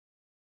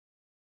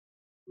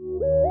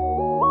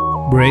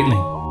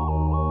Breitling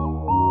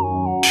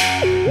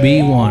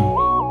B-1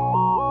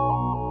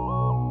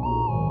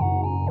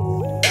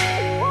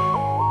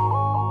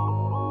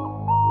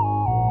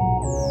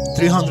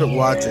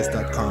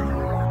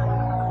 300watches.com.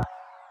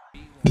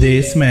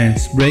 This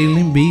man's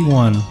Breitling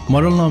B-1,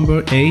 model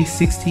number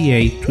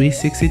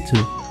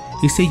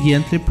A68362, is a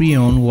gently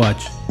pre-owned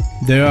watch.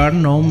 There are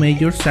no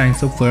major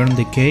signs of wear on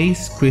the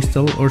case,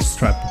 crystal or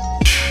strap.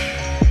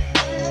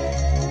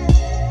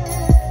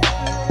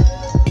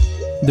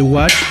 The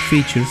watch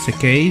features a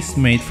case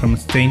made from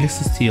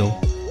stainless steel.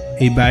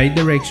 A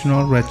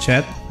bi-directional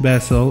ratchet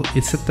bezel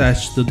is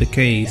attached to the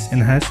case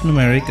and has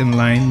numeric and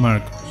line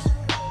markers.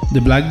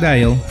 The black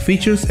dial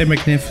features a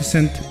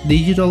magnificent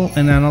digital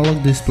and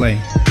analog display.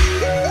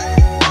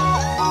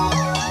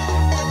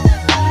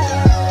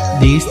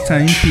 This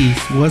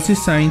timepiece was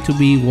designed to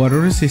be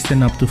water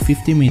resistant up to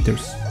 50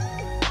 meters.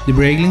 The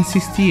Breitling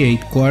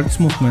 68 quartz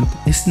movement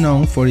is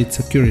known for its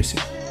accuracy.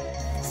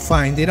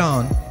 Find it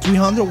on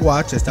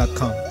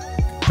 300watches.com.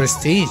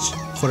 Prestige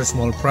for a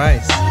small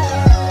price.